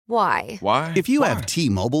Why? Why? If you have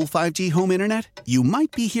T-Mobile 5G home internet, you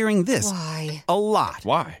might be hearing this Why? a lot.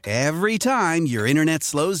 Why? Every time your internet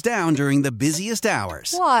slows down during the busiest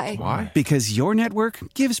hours. Why? Why? Because your network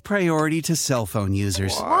gives priority to cell phone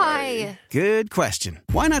users. Why? Good question.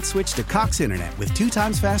 Why not switch to Cox Internet with 2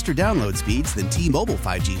 times faster download speeds than T-Mobile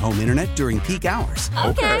 5G home internet during peak hours?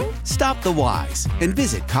 Okay. Stop the whys and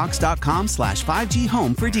visit cox.com/5G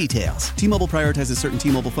home for details. T-Mobile prioritizes certain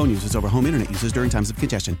T-Mobile phone users over home internet users during times of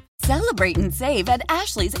congestion. Celebrate and save at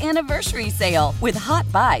Ashley's Anniversary Sale. With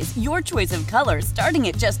Hot Buys, your choice of colors starting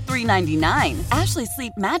at just $3.99. Ashley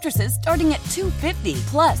Sleep mattresses starting at $2.50.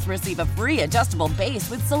 Plus, receive a free adjustable base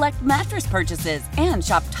with select mattress purchases. And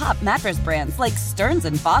shop top mattress brands like Stearns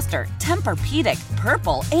 & Foster, Tempur-Pedic,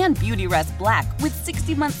 Purple, and Beautyrest Black with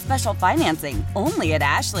 60-month special financing. Only at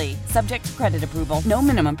Ashley. Subject to credit approval. No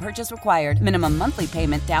minimum purchase required. Minimum monthly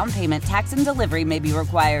payment, down payment, tax, and delivery may be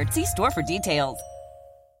required. See store for details.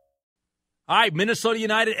 All right, Minnesota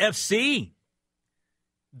United FC.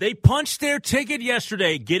 They punched their ticket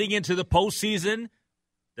yesterday getting into the postseason,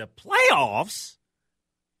 the playoffs,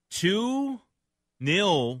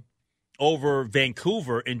 2-0 over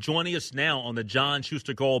Vancouver. And joining us now on the John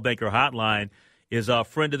Schuster Goldbanker hotline is a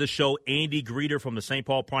friend of the show, Andy Greeter from the St.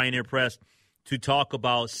 Paul Pioneer Press, to talk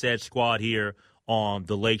about said squad here on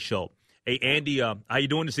the Lake Show. Hey, Andy, how you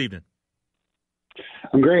doing this evening?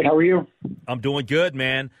 I'm great. How are you? I'm doing good,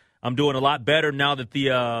 man. I'm doing a lot better now that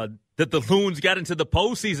the Loons got into the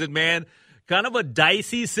postseason, man. Kind of a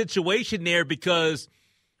dicey situation there because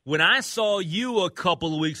when I saw you a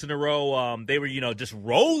couple of weeks in a row, they were, just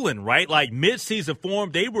rolling, right? Like mid-season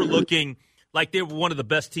form, they were looking like they were one of the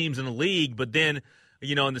best teams in the league. But then,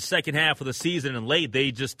 in the second half of the season and late,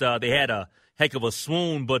 they just they had a heck of a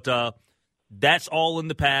swoon. But that's all in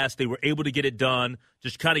the past. They were able to get it done.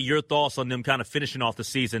 Just kind of your thoughts on them kind of finishing off the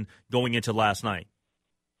season going into last night.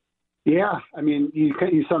 Yeah, I mean, you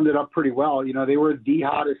summed it up pretty well. They were the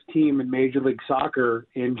hottest team in Major League Soccer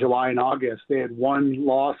in July and August. They had 1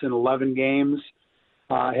 loss in 11 games,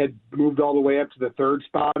 had moved all the way up to the 3rd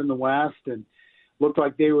spot in the West, and looked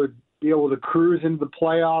like they would be able to cruise into the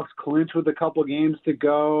playoffs, clinch with a couple games to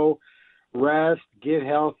go, rest, get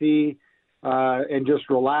healthy, and just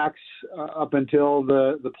relax up until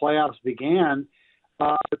the playoffs began.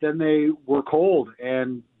 But then they were cold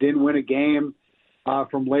and didn't win a game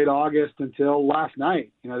from late August until last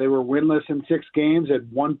night. They were winless in 6 games at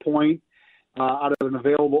 1 point out of an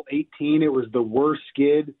available 18. It was the worst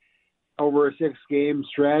skid over a 6-game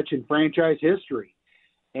stretch in franchise history.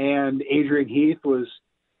 And Adrian Heath was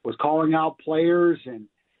calling out players, and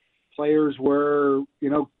players were,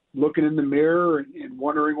 looking in the mirror and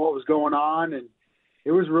wondering what was going on. And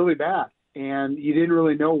it was really bad. And you didn't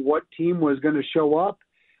really know what team was going to show up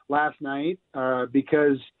last night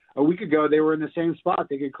because a week ago, they were in the same spot.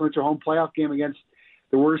 They could clinch a home playoff game against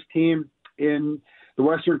the worst team in the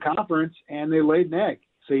Western Conference, and they laid an egg.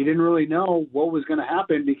 So you didn't really know what was going to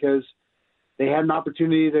happen because they had an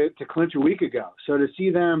opportunity to clinch a week ago. So to see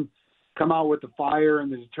them come out with the fire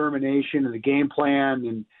and the determination and the game plan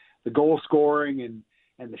and the goal scoring and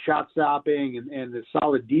the shot stopping and the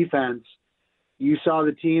solid defense, you saw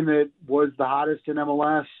the team that was the hottest in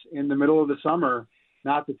MLS in the middle of the summer,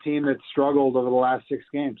 not the team that struggled over the last 6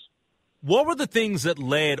 games. What were the things that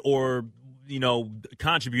led or,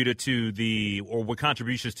 contributed to or were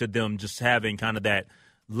contributions to them just having kind of that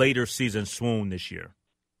later season swoon this year?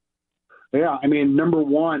 Yeah, I mean, number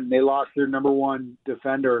one, they lost their number 1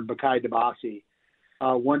 defender, Bakaye Dibassy.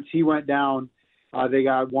 Once he went down, they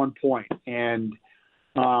got 1 point. And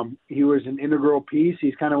he was an integral piece.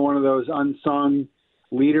 He's kind of one of those unsung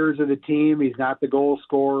leaders of the team. He's not the goal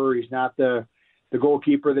scorer. He's not the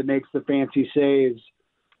goalkeeper that makes the fancy saves,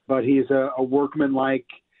 but he's a workman-like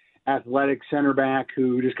athletic center back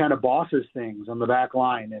who just kind of bosses things on the back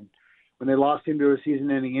line. And when they lost him to a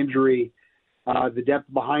season-ending injury, the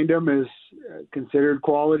depth behind him is considered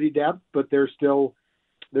quality depth, but they're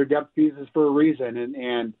depth pieces for a reason.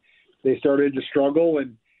 And they started to struggle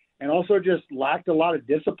and also just lacked a lot of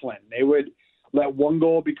discipline. They would let 1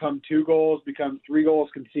 goal become 2 goals, become 3 goals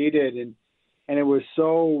conceded, and it was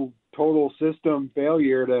so total system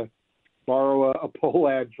failure, to borrow a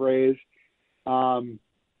Pohlad phrase,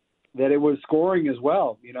 that it was scoring as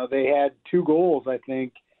well. They had 2 goals, I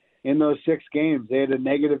think, in those 6 games. They had a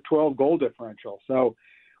negative 12 goal differential. So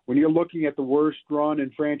when you're looking at the worst run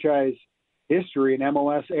in franchise history in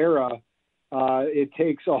MLS era, it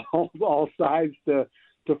takes all sides to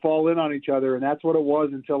fall in on each other, and that's what it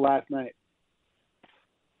was until last night.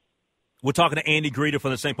 We're talking to Andy Greeter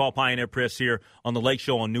from the St. Paul Pioneer Press here on the Lake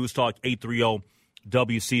Show on News Talk 830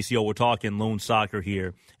 WCCO. We're talking Loon Soccer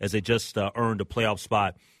here as they just earned a playoff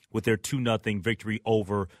spot with their 2-0 victory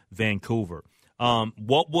over Vancouver.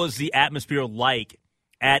 What was the atmosphere like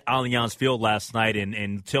at Allianz Field last night,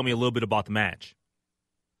 and tell me a little bit about the match?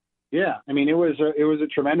 Yeah, I mean, it was a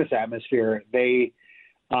tremendous atmosphere. They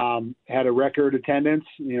had a record attendance,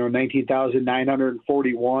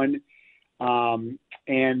 19,941,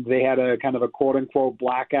 and they had a kind of a quote unquote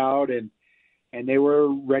blackout, and they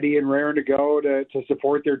were ready and raring to go to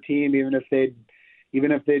support their team, even if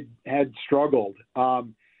they'd had struggled.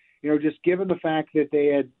 Just given the fact that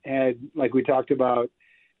they had, like we talked about,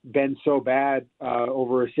 been so bad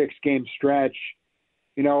over a 6-game stretch,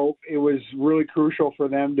 it was really crucial for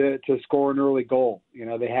them to score an early goal.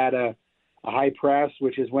 They had a high press,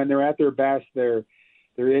 which is when they're at their best. They're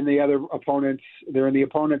in the opponent's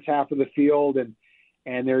half of the field, and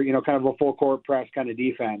they're kind of a full court press kind of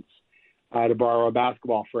defense, to borrow a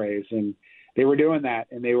basketball phrase. And they were doing that,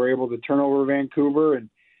 and they were able to turn over Vancouver and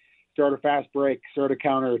start a fast break, start a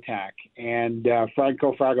counterattack. And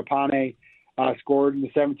Franco Fragapane scored in the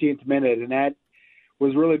 17th minute, and that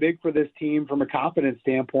was really big for this team from a confidence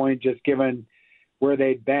standpoint, just given where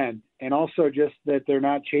they'd been. And also just that they're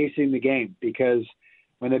not chasing the game, because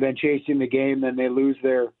when they've been chasing the game, then they lose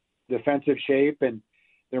their defensive shape and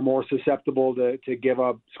they're more susceptible to give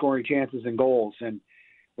up scoring chances and goals. And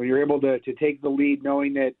when you're able to take the lead,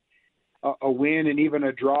 knowing that a win and even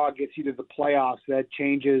a draw gets you to the playoffs, that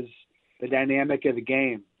changes the dynamic of the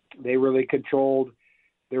game. They really controlled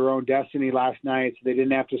their own destiny last night, so they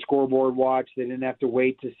didn't have to scoreboard watch. They didn't have to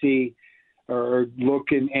wait to see or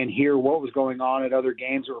look and hear what was going on at other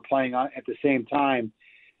games that were playing on at the same time.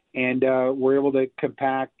 And were able to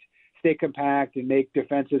stay compact and make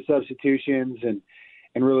defensive substitutions and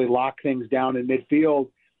really lock things down in midfield.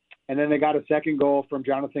 And then they got a second goal from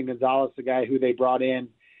Jonathan Gonzalez, the guy who they brought in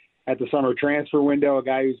at the summer transfer window, a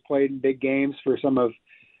guy who's played in big games for some of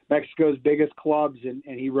Mexico's biggest clubs, and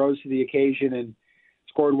he rose to the occasion and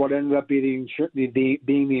scored what ended up being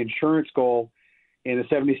the insurance goal in the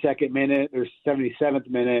 72nd minute or 77th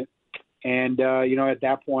minute. And, at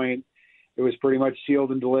that point, it was pretty much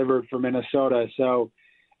sealed and delivered for Minnesota. So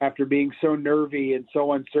after being so nervy and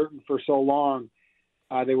so uncertain for so long,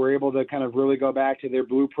 they were able to kind of really go back to their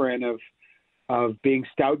blueprint of being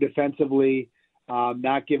stout defensively,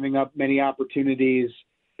 not giving up many opportunities,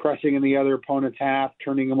 pressing in the other opponent's half,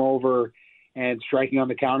 turning them over, and striking on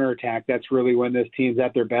the counterattack. That's really when this team's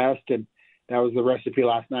at their best, and that was the recipe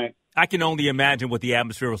last night. I can only imagine what the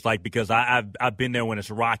atmosphere was like, because I've been there when it's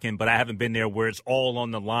rocking, but I haven't been there where it's all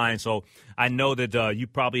on the line. So I know that you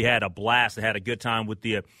probably had a blast and had a good time with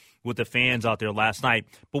the fans out there last night.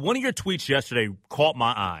 But one of your tweets yesterday caught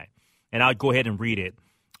my eye, and I'll go ahead and read it.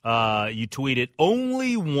 You tweeted,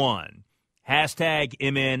 "Only one,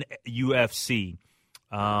 #MNUFC.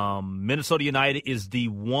 Minnesota United is the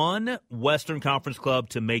one Western Conference club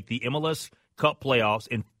to make the MLS Cup playoffs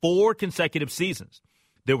in 4 consecutive seasons.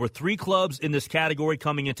 There were 3 clubs in this category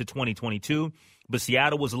coming into 2022, but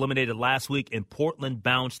Seattle was eliminated last week and Portland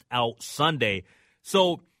bounced out Sunday."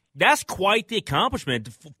 So that's quite the accomplishment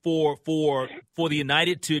for the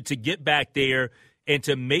United to get back there and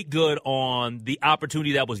to make good on the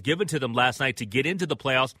opportunity that was given to them last night to get into the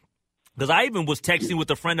playoffs. Because I even was texting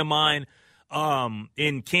with a friend of mine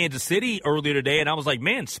in Kansas City earlier today, and I was like,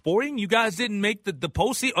 man, Sporting, you guys didn't make the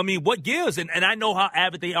postseason. I mean, what gives? And I know how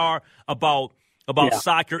avid they are about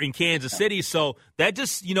soccer in Kansas City. So that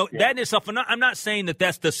just, that is stuff. I'm not saying that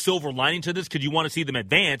that's the silver lining to this, because you want to see them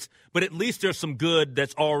advance, but at least there's some good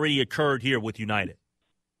that's already occurred here with United.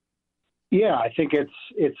 Yeah, I think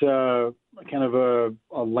it's a kind of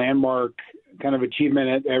a landmark kind of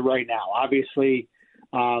achievement right now. Obviously,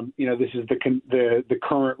 this is the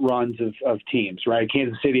current runs of teams, right?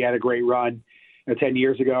 Kansas City had a great run 10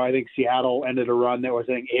 years ago. I think Seattle ended a run that was,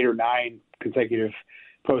 8 or 9 consecutive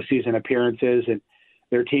postseason appearances, and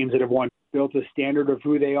their teams that have built a standard of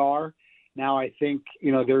who they are. Now I think,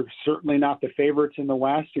 they're certainly not the favorites in the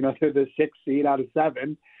West. They're the 6th seed out of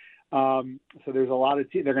 7. So there's a lot of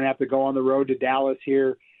teams. They're going to have to go on the road to Dallas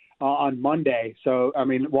here on Monday. So, I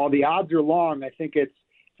mean, while the odds are long, I think it's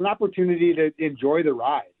an opportunity to enjoy the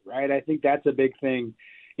ride, right? I think that's a big thing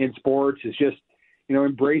in sports, is just,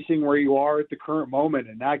 embracing where you are at the current moment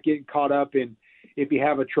and not getting caught up in if you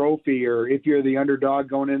have a trophy or if you're the underdog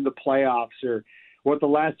going into the playoffs or what the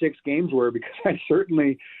last 6 games were, because I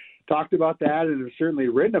certainly talked about that and have certainly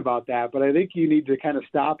written about that. But I think you need to kind of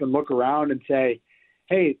stop and look around and say,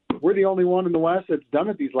 hey, we're the only one in the West that's done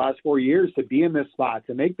it these last 4 years to be in this spot,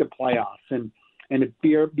 to make the playoffs and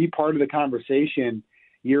to be part of the conversation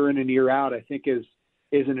year in and year out, I think is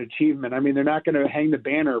an achievement. I mean, they're not going to hang the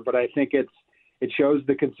banner, but I think it shows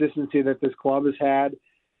the consistency that this club has had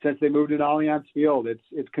since they moved to Allianz Field.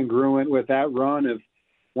 It's congruent with that run of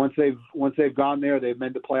once they've gone there, they've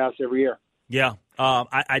made the playoffs every year. Yeah.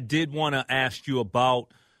 I did want to ask you about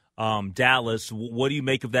Dallas. What do you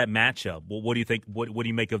make of that matchup? What do you think? What do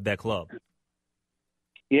you make of that club?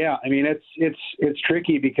 Yeah, I mean it's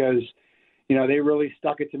tricky because they really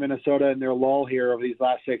stuck it to Minnesota in their lull here over these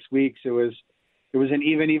last 6 weeks. It was an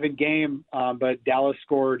even game, but Dallas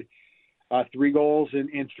scored 3 goals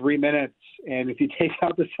in 3 minutes, and if you take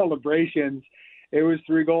out the celebrations, it was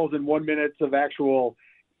 3 goals in 1 minute of actual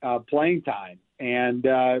playing time. And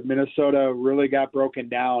Minnesota really got broken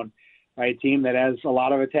down by a team that has a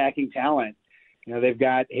lot of attacking talent. They've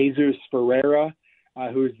got Jesus Ferreira,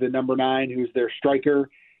 who's the number 9, who's their striker,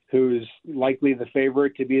 who's likely the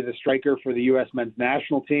favorite to be the striker for the U.S. men's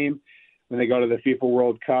national team when they go to the FIFA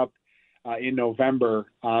World Cup in November.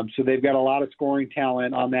 So they've got a lot of scoring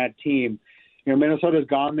talent on that team. Minnesota's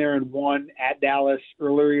gone there and won at Dallas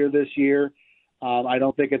earlier this year. I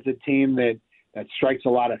don't think it's a team that strikes a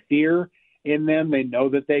lot of fear in them. They know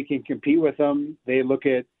that they can compete with them. They look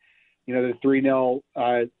at, the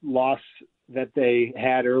 3-0 loss that they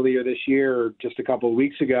had earlier this year or just a couple of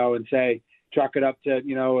weeks ago and say, chalk it up to,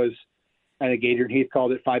 as I think Adrian Heath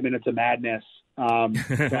called it, 5 minutes of madness.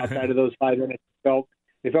 Outside of those 5 minutes,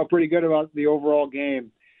 they felt pretty good about the overall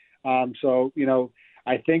game. So,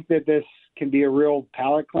 I think that this can be a real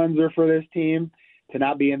palate cleanser for this team to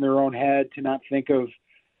not be in their own head, to not think of,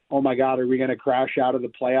 oh my God, are we going to crash out of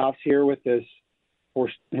the playoffs here with this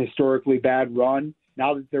historically bad run?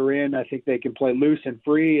 Now that they're in, I think they can play loose and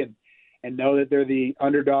free and know that they're the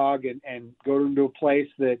underdog and go into a place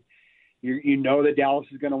that that Dallas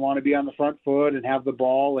is going to want to be on the front foot and have the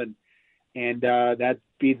ball, and that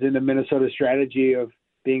feeds into Minnesota's strategy of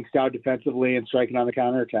being stout defensively and striking on the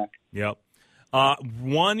counterattack. Yep.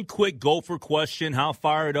 One quick Gopher question: how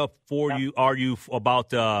fired up are you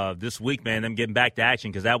about this week, man? Them getting back to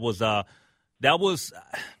action, because that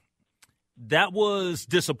was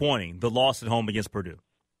disappointing. The loss at home against Purdue.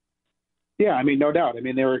 Yeah, I mean, no doubt. I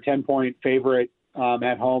mean, they were a 10-point favorite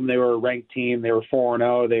at home. They were a ranked team. They were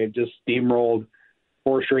 4-0. They had just steamrolled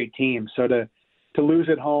 4 straight teams. So to lose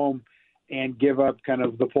at home and give up kind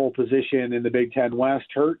of the pole position in the Big Ten West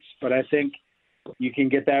hurts. But I think you can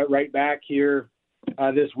get that right back here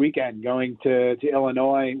this weekend, going to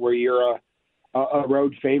Illinois, where you're a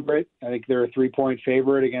road favorite. I think they're a 3-point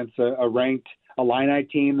favorite against a ranked Illini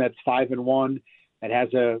team that's 5-1, that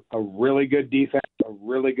has a really good defense, a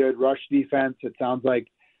really good rush defense. It sounds like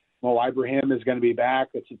Mo Ibrahim is going to be back.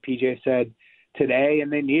 That's what PJ said today,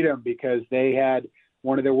 and they need him because they had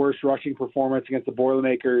one of their worst rushing performances against the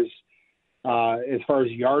Boilermakers as far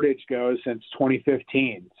as yardage goes since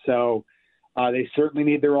 2015. So they certainly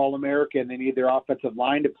need their All-American. They need their offensive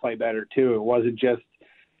line to play better too. It wasn't just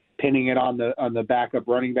pinning it on the backup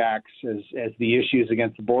running backs as the issues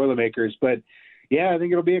against the Boilermakers. But yeah, I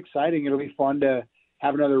think it'll be exciting. It'll be fun to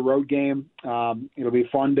have another road game. It'll be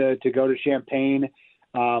fun to go to Champaign,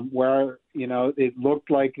 where it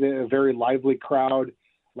looked like a very lively crowd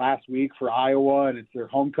last week for Iowa, and it's their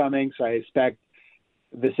homecoming. So I expect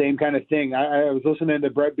the same kind of thing. I was listening to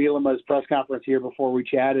Brett Bielema's press conference here before we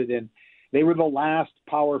chatted, and they were the last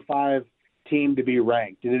Power 5 team to be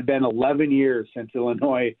ranked. It had been 11 years since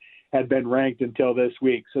Illinois had been ranked until this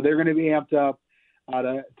week. So they're going to be amped up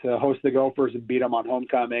to host the Gophers and beat them on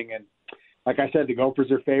homecoming. And like I said, the Gophers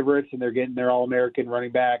are favorites, and they're getting their All-American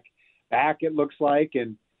running back, it looks like,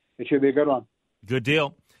 and it should be a good one. Good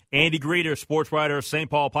deal. Andy Greeter, sports writer, St.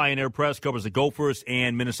 Paul Pioneer Press, covers the Gophers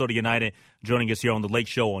and Minnesota United, joining us here on The Lake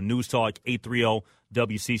Show on News Talk 830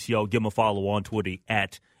 WCCO. Give him a follow on Twitter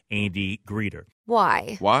at Andy Greeter.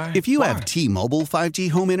 Why? If you have T-Mobile 5G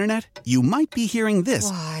home internet, you might be hearing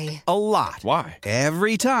this a lot. Why?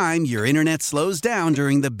 Every time your internet slows down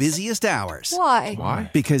during the busiest hours. Why?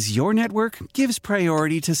 Because your network gives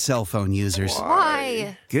priority to cell phone users.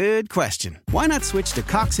 Why? Good question. Why not switch to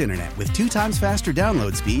Cox Internet with 2 times faster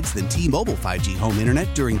download speeds than T-Mobile 5G home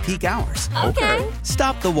internet during peak hours? Okay.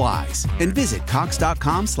 Stop the whys and visit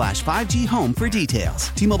cox.com/5G home for details.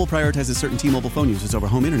 T-Mobile prioritizes certain T-Mobile phone users over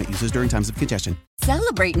home internet users during times of congestion.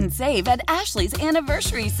 Celebrate and save at Ashley's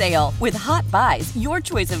Anniversary Sale. With Hot Buys, your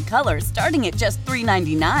choice of colors starting at just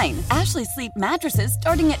 $3.99. Ashley Sleep mattresses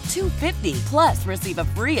starting at $2.50. Plus, receive a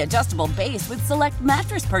free adjustable base with select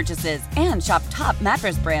mattress purchases. And shop top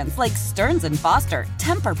mattress brands like Stearns & Foster,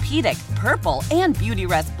 Tempur-Pedic, Purple, and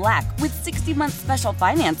Beautyrest Black with 60-month special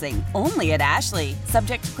financing. Only at Ashley.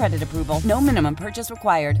 Subject to credit approval. No minimum purchase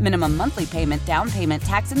required. Minimum monthly payment, down payment,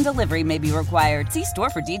 tax, and delivery may be required. See store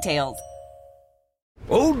for details.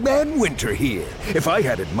 Old Man Winter here. If I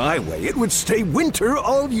had it my way, it would stay winter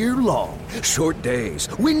all year long. Short days,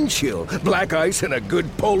 wind chill, black ice, and a good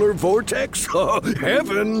polar vortex. Oh,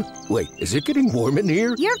 heaven. Wait, is it getting warm in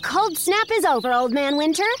here? Your cold snap is over, Old Man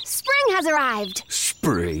Winter. Spring has arrived.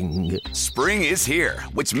 Spring. Spring is here,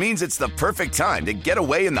 which means it's the perfect time to get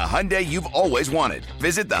away in the Hyundai you've always wanted.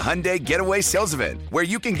 Visit the Hyundai Getaway Sales Event, where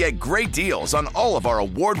you can get great deals on all of our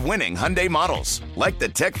award-winning Hyundai models, like the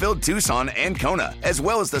tech-filled Tucson and Kona, as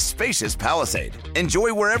well as the spacious Palisade.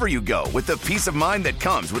 Enjoy wherever you go with the peace of mind that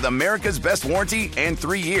comes with America's best warranty and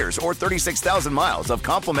 3 years or 36,000 miles of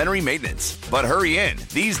complimentary maintenance. But hurry in,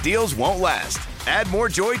 these deals won't last. Add more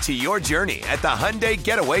joy to your journey at the Hyundai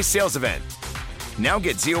Getaway Sales Event. Now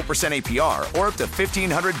get 0% APR or up to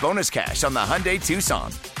 $1,500 bonus cash on the Hyundai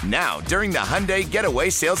Tucson. Now, during the Hyundai Getaway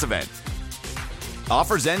Sales Event.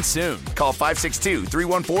 Offers end soon. Call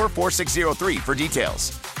 562-314-4603 for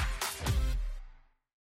details.